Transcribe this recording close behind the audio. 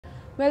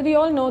Well, we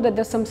all know that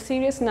there's some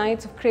serious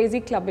nights of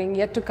crazy clubbing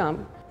yet to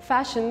come.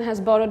 Fashion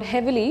has borrowed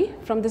heavily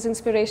from this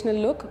inspirational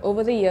look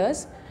over the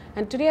years,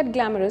 and today at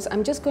Glamrs,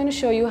 I'm just going to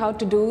show you how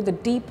to do the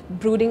deep,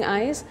 brooding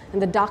eyes and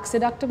the dark,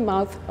 seductive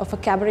mouth of a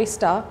cabaret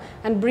star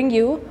and bring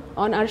you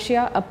on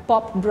Arshia, a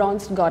pop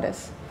bronzed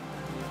goddess.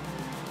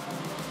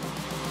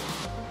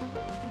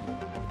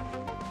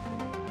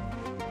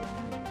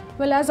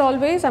 Well, as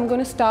always, I'm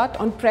going to start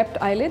on prepped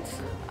eyelids.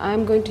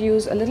 I'm going to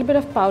use a little bit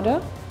of powder,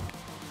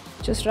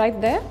 just right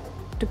there,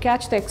 to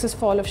catch the excess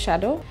fall of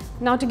shadow.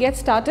 Now to get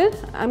started,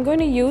 I'm going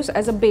to use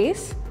as a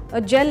base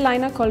a gel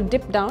liner called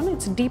Dip Down.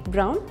 It's deep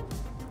brown,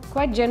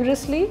 quite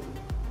generously,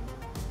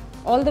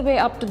 all the way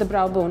up to the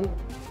brow bone.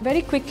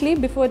 Very quickly,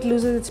 before it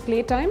loses its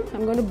playtime,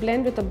 I'm going to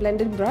blend with a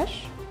blended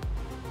brush.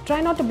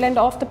 Try not to blend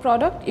off the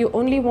product. You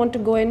only want to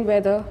go in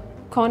where the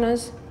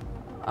corners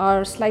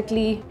are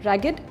slightly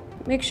ragged.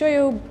 Make sure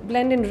you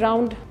blend in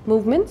round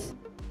movements.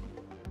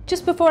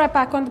 Just before I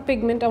pack on the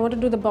pigment, I want to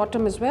do the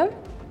bottom as well.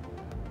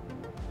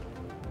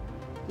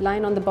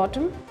 Line on the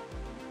bottom.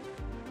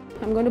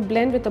 I'm going to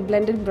blend with a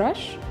blended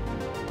brush.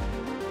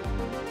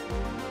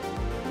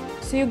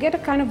 So you get a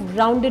kind of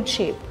rounded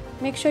shape.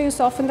 Make sure you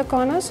soften the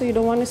corners so you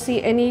don't want to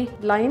see any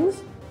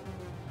lines.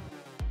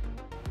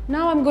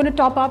 Now I'm going to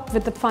top up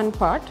with the fun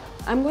part.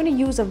 I'm going to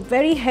use a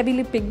very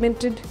heavily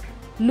pigmented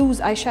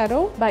loose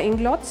eyeshadow by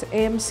Inglots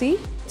AMC.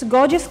 It's a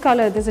gorgeous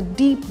color. There's a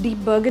deep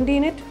burgundy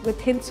in it with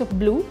hints of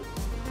blue.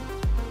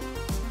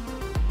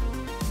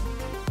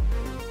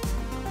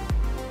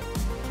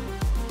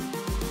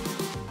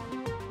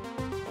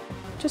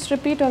 Just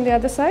repeat on the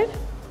other side.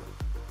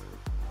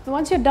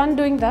 Once you're done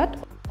doing that,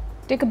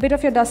 take a bit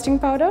of your dusting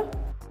powder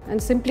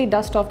and simply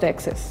dust off the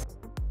excess.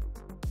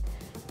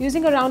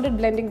 Using a rounded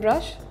blending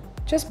brush,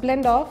 just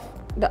blend off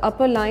the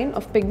upper line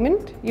of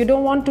pigment. You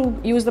don't want to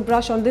use the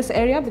brush on this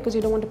area because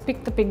you don't want to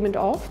pick the pigment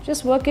off.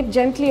 Just work it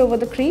gently over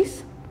the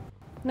crease.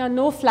 Now,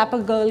 no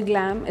flapper girl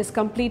glam is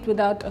complete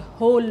without a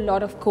whole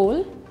lot of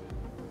kohl.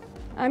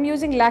 I'm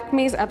using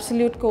Lakme's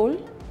Absolute Kohl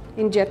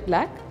in jet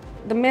black.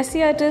 The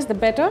messier it is, the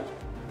better.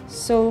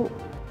 So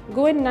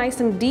go in nice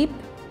and deep,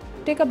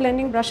 take a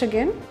blending brush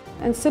again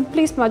and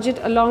simply smudge it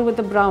along with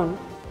the brown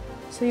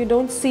so you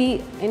don't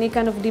see any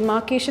kind of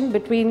demarcation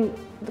between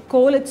the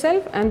kohl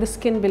itself and the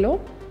skin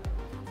below.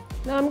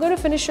 Now I'm going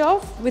to finish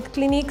off with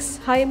Clinique's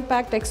High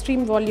Impact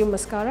Extreme Volume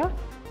Mascara.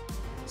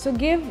 So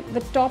give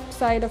the top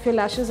side of your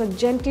lashes a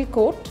gentle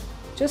coat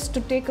just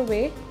to take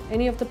away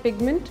any of the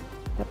pigment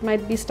that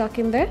might be stuck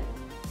in there.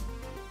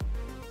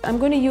 I'm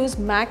going to use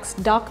MAC's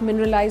Dark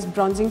Mineralized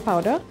Bronzing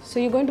Powder. So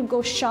you're going to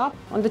go sharp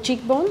on the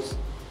cheekbones.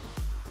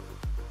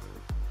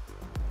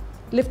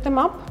 Lift them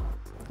up.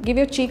 Give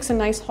your cheeks a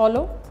nice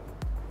hollow.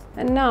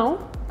 And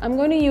now I'm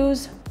going to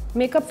use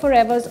Makeup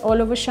Forever's All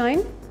Over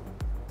Shine.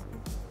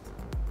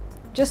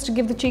 Just to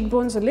give the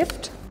cheekbones a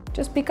lift.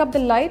 Just pick up the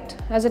light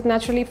as it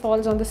naturally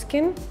falls on the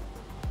skin.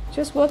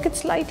 Just work it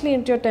slightly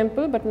into your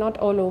temple but not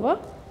all over.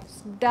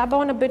 Dab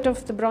on a bit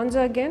of the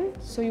bronzer again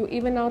so you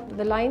even out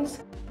the lines.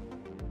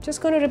 Just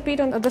going to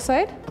repeat on the other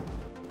side.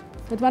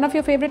 With one of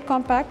your favorite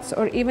compacts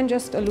or even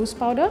just a loose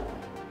powder,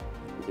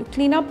 you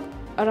clean up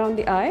around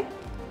the eye.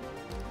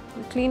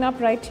 You clean up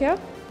right here,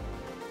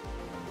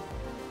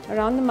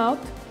 around the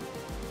mouth.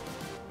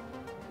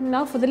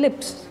 Now for the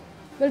lips.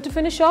 Well, to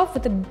finish off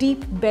with a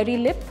deep berry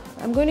lip,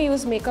 I'm going to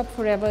use Makeup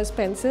Forever's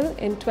pencil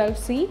in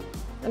 12C,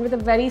 and with a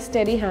very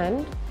steady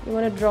hand, you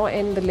want to draw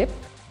in the lip.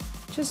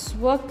 Just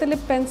work the lip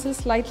pencil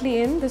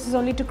slightly in. This is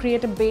only to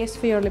create a base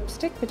for your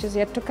lipstick, which is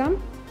yet to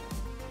come.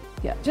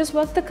 Yeah, just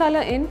work the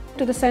color in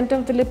to the center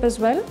of the lip as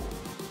well.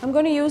 I'm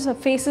going to use a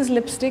Faces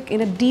lipstick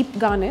in a deep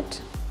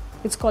garnet.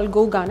 It's called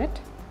Go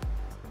Garnet.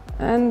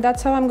 And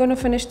that's how I'm going to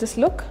finish this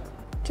look.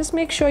 Just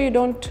make sure you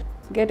don't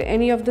get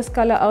any of this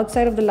color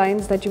outside of the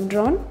lines that you've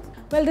drawn.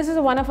 Well, this is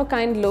a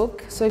one-of-a-kind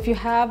look. So if you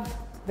have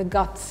the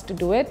guts to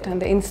do it and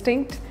the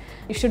instinct,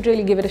 you should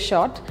really give it a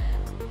shot.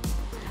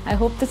 I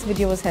hope this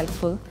video was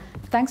helpful.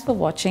 Thanks for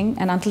watching,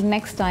 and until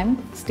next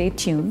time, stay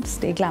tuned,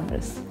 stay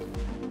glamorous.